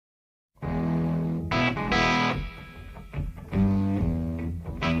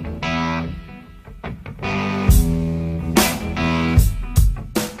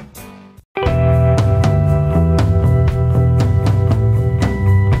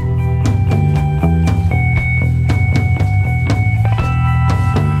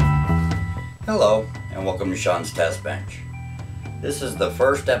welcome to Shawn's Test Bench. This is the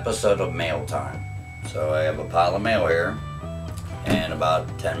first episode of mail time. So I have a pile of mail here and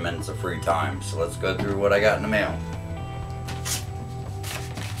about 10 minutes of free time. So let's go through what I got in the mail.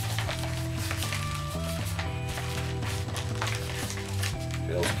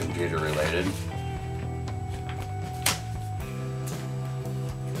 Feels computer related.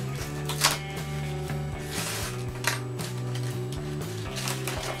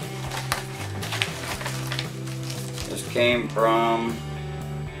 This came from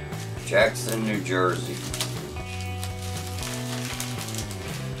Jackson, New Jersey.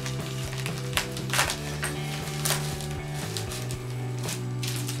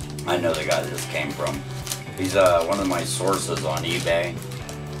 I know the guy this came from. He's one of my sources on eBay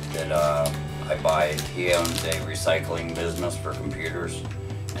that I buy. He owns a recycling business for computers,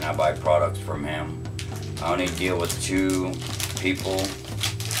 and I buy products from him. I only deal with 2 people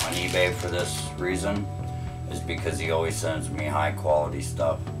on eBay for this reason, is because he always sends me high quality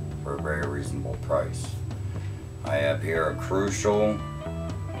stuff for a very reasonable price. I have here a Crucial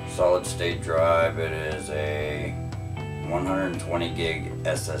solid state drive. It is a 120 gig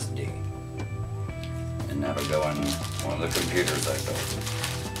SSD, and that'll go in one of the computers I built.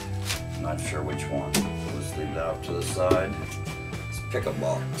 I'm not sure which one. We'll just leave that off to the side. Let's pick a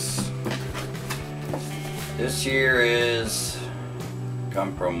box. This here is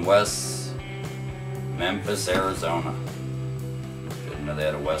come from West Memphis, Arizona. Didn't know they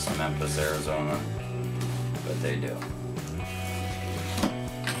had a West Memphis, Arizona, but they do.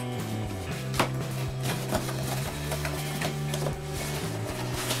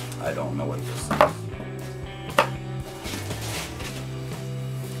 I don't know what this is.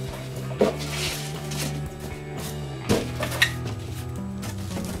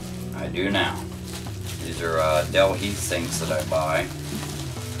 I do now. These are Dell heat sinks that I buy.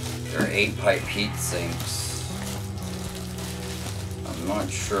 They're 8-pipe heat sinks. I'm not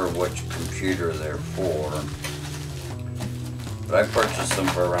sure which computer they're for, but I purchased them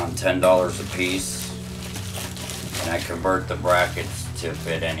for around $10 a piece, and I convert the brackets to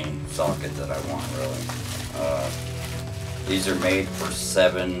fit any socket that I want, really. These are made for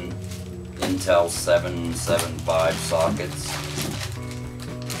 7 Intel 775 sockets.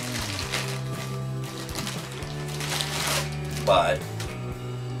 But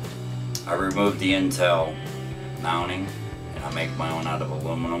I removed the Intel mounting, and I make my own out of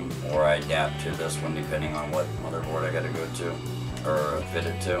aluminum, or I adapt to this one depending on what motherboard I gotta go to or fit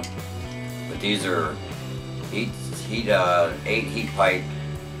it to. But these are 8 heat pipe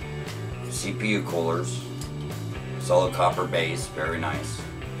CPU coolers, solid copper base, very nice.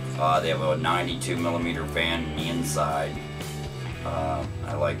 They have a 92mm fan in the inside.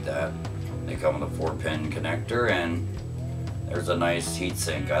 I like that. They come with a 4-pin connector, and there's a nice heat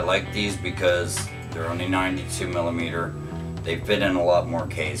sink. I like these because they're only 92mm. They fit in a lot more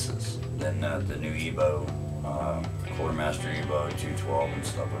cases than the new Evo, Quartermaster Evo 212 and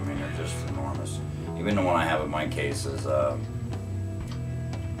stuff. I mean, they're just enormous. Even the one I have in my case is, well,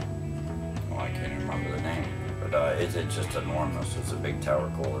 I can't even remember the name, but it's just enormous. It's a big tower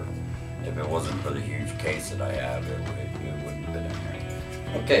cooler. If it wasn't for the huge case that I have, it wouldn't fit in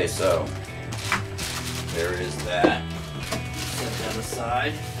here. Okay, so there is that. Set that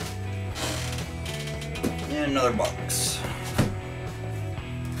aside. And another box.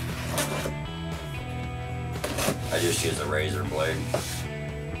 I just use a razor blade.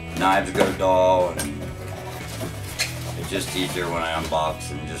 Knives go dull, and it's just easier when I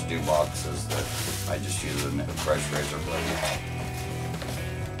unbox and just do boxes that I just use a fresh razor blade.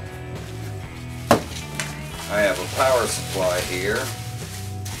 I have a power supply here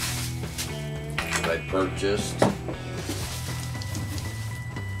that I purchased.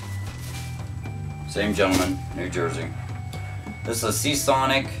 Same gentleman, New Jersey. This is a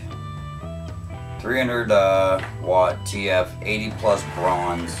Seasonic 300 watt TF 80 plus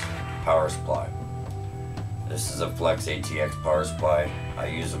bronze power supply. This is a Flex ATX power supply. I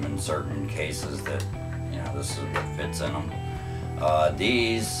use them in certain cases that, you know, this is what fits in them.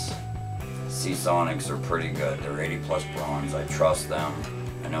 These Seasonics are pretty good. They're 80 plus bronze. I trust them.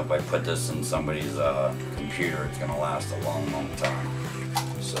 I know if I put this in somebody's computer, it's gonna last a long, long time.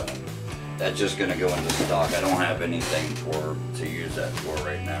 So that's just gonna go into stock. I don't have anything to use that for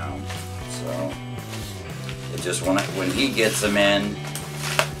right now. So it just when he gets them in,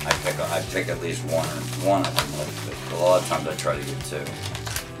 I pick at least one of them. A lot of times I try to get 2.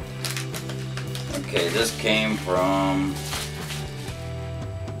 Okay, this came from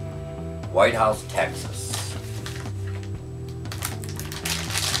White House, Texas.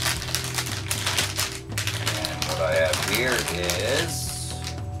 And what I have here is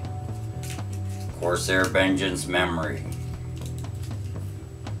Corsair Vengeance memory.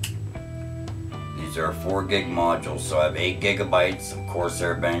 These are 4 gig modules, so I have 8 gigabytes of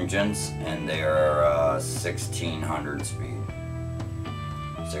Corsair Vengeance, and they are 1600 speed.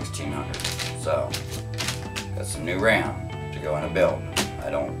 1600. So, got some new RAM to go in a build.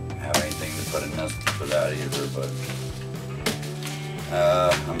 I don't have anything to put in this for that either, but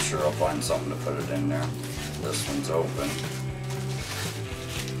I'm sure I'll find something to put it in there. This one's open.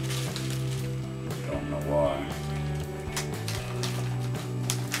 Don't know why.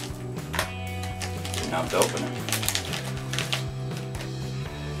 Didn't have to open it.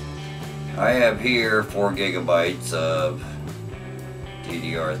 I have here 4 gigabytes of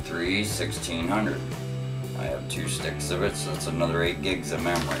DDR3 1600. I have 2 sticks of it, so it's another 8 gigs of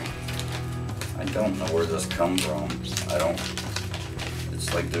memory. I don't know where this comes from.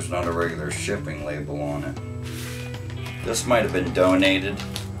 It's like there's not a regular shipping label on it. This might have been donated.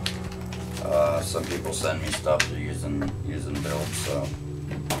 Some people send me stuff to using builds, so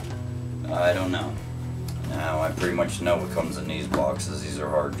I don't know. Now I pretty much know what comes in these boxes. These are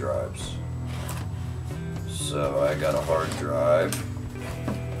hard drives. So I got a hard drive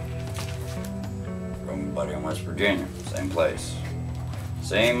from a buddy in West Virginia. Same place.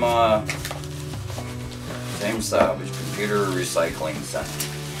 Same salvage, computer recycling center.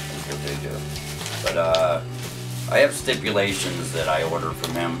 That's what they do. But I have stipulations that I order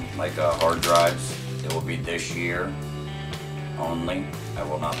from him, like hard drives. It will be this year only. I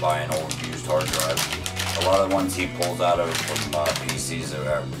will not buy an old used hard drive. A lot of the ones he pulls out of from PCs that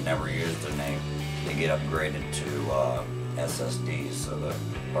I've never used, and they get upgraded to SSDs, so the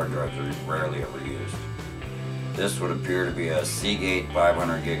hard drives are rarely ever used. This would appear to be a Seagate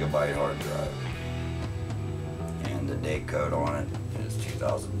 500 gigabyte hard drive, and the date code on it is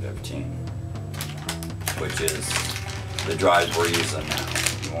 2015, which is the drives we're using now.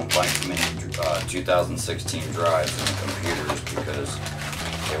 You won't find too many 2016 drives in the computers because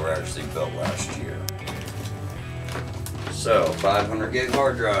they were actually built last year. So 500 gig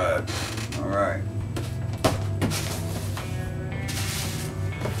hard drive. All right.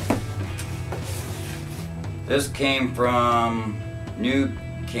 This came from New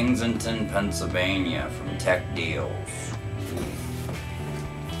Kensington, Pennsylvania, from Tech Deals.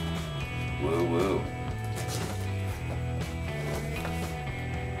 Woo woo.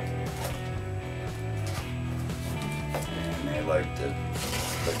 And they like to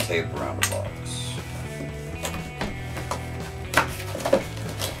put tape around the box.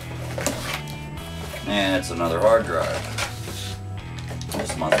 And it's another hard drive.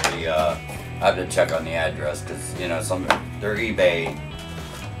 This must be, I have to check on the address because, you know, their eBay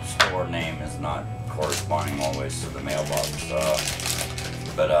store name is not corresponding always to the mailbox.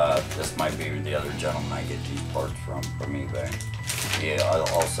 But this might be the other gentleman I get these parts from eBay. He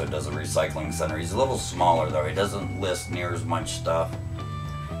also does a recycling center. He's a little smaller though. He doesn't list near as much stuff.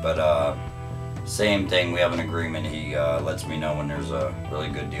 But same thing, we have an agreement. He lets me know when there's a really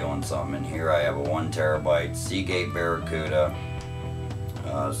good deal on something. And here I have a 1 terabyte Seagate Barracuda,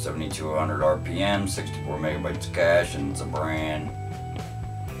 7200 RPM, 64 megabytes of cache, and it's a brand.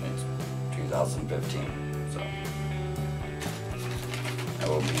 It's 2015, so I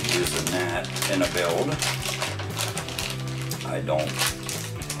will be using that in a build.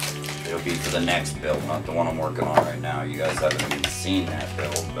 It'll be for the next build, not the one I'm working on right now. You guys haven't even seen that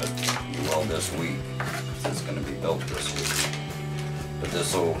build, but you will this week. It's going to be built this week. But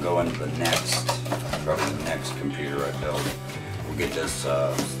this will go into the next, probably the next computer I build. We'll get this,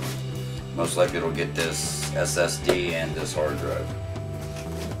 most likely it'll get this SSD and this hard drive.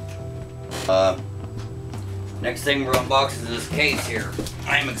 Next thing we're unboxing is this case here.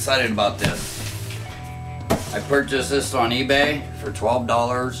 I am excited about this. I purchased this on eBay for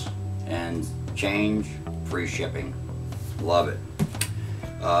 $12 and change, free shipping. Love it.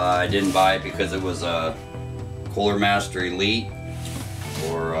 I didn't buy it because it was a Cooler Master Elite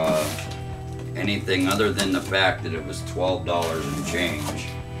or anything other than the fact that it was $12 and change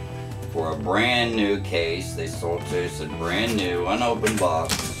for a brand new case. They said brand new, unopened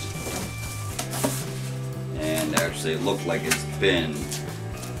box, and actually it looked like it's been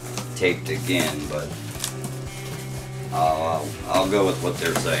taped again, but I'll go with what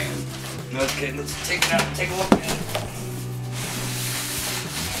they're saying. Okay, let's take it out and take a look at it.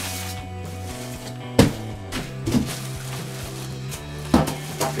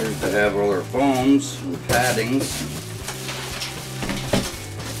 Appears to have all our foams and paddings.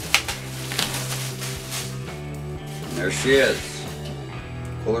 And there she is.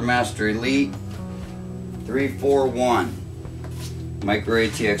 Cooler Master Elite 341 Micro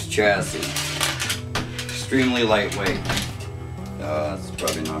ATX chassis. Extremely lightweight. It's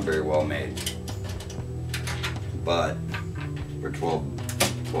probably not very well made. but for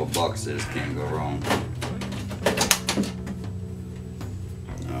 12 bucks, it just can't go wrong.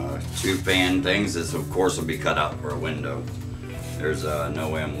 Two fan things. This, of course, will be cut out for a window. There's no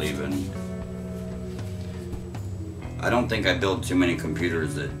way I'm leaving. I don't think I build too many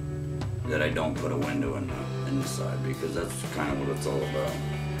computers that I don't put a window in the side, because that's kind of what it's all about.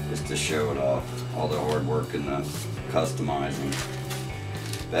 Just to show it off, all the hard work and the customizing.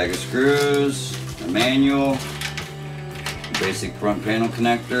 Bag of screws, a manual, basic front panel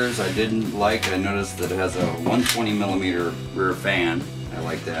connectors. I didn't like, I noticed that it has a 120mm rear fan. I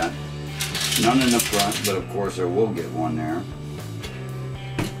like that. None in the front, but of course I will get one there.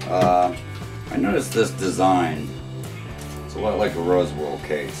 I noticed this design. It's a lot like a Rosewell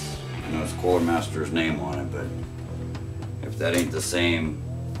case. I know it's Cooler Master's name on it, but if that ain't the same,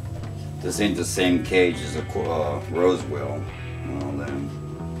 this ain't the same cage as a Rosewell, well then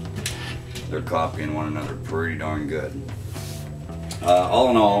they're copying one another pretty darn good. All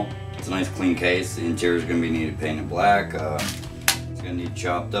in all, it's a nice clean case. The interior is going to be needed painted black. It's going to need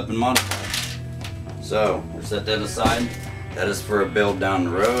chopped up and modified. So we'll set that aside. That is for a build down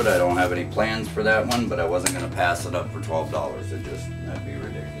the road. I don't have any plans for that one, but I wasn't going to pass it up for $12. That'd be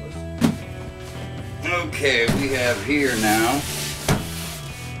ridiculous. Okay, we have here now.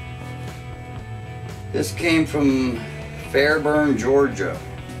 This came from Fairburn, Georgia.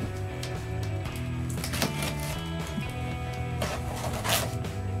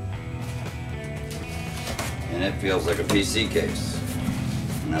 And it feels like a PC case.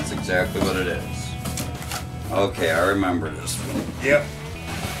 And that's exactly what it is. Okay, I remember this one. Yep.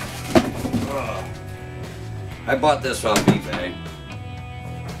 I bought this off eBay.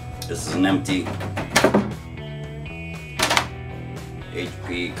 This is an empty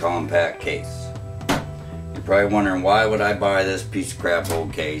HP compact case. You're probably wondering, why would I buy this piece of crap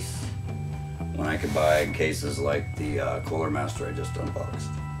old case when I could buy cases like the Cooler Master I just unboxed?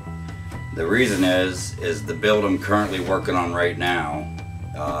 The reason is the build I'm currently working on right now.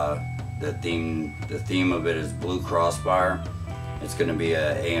 The theme of it is Blue Crossfire. It's going to be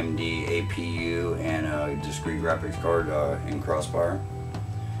a AMD APU and a discrete graphics card in Crossfire.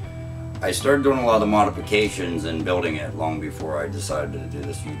 I started doing a lot of modifications and building it long before I decided to do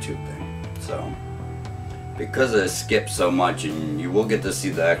this YouTube thing. So, because I skipped so much, and you will get to see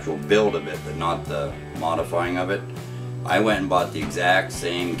the actual build of it, but not the modifying of it, I went and bought the exact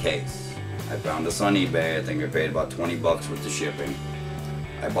same case. I found this on eBay. I think I paid about 20 bucks with the shipping.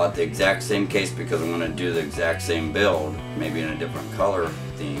 I bought the exact same case because I'm going to do the exact same build, maybe in a different color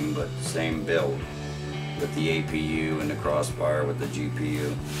theme, but same build with the APU and the Crossfire with the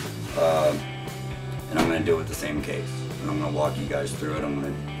GPU. And I'm going to do it with the same case. And I'm going to walk you guys through it. I'm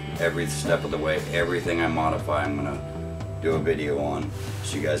going to, every step of the way, everything I modify, I'm going to do a video on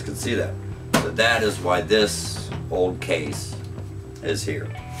so you guys can see that. So that is why this old case is here.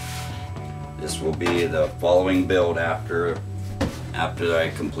 This will be the following build after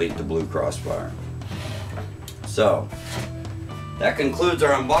I complete the Blue Crossfire. So, that concludes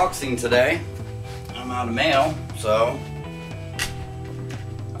our unboxing today. I'm out of mail, so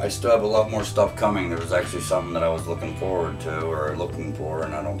I still have a lot more stuff coming. There was actually something that I was looking forward to, or looking for,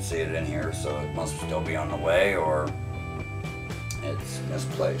 and I don't see it in here, so it must still be on the way, or it's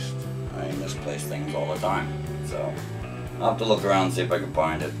misplaced. I misplace things all the time, so I'll have to look around and see if I can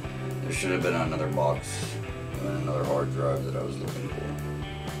find it. There should have been another box and another hard drive that I was looking for.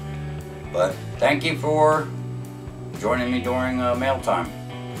 But thank you for joining me during mail time.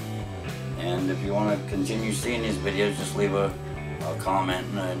 And if you want to continue seeing these videos, just leave a comment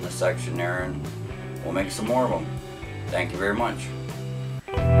in the section there and we'll make some more of them. Thank you very much.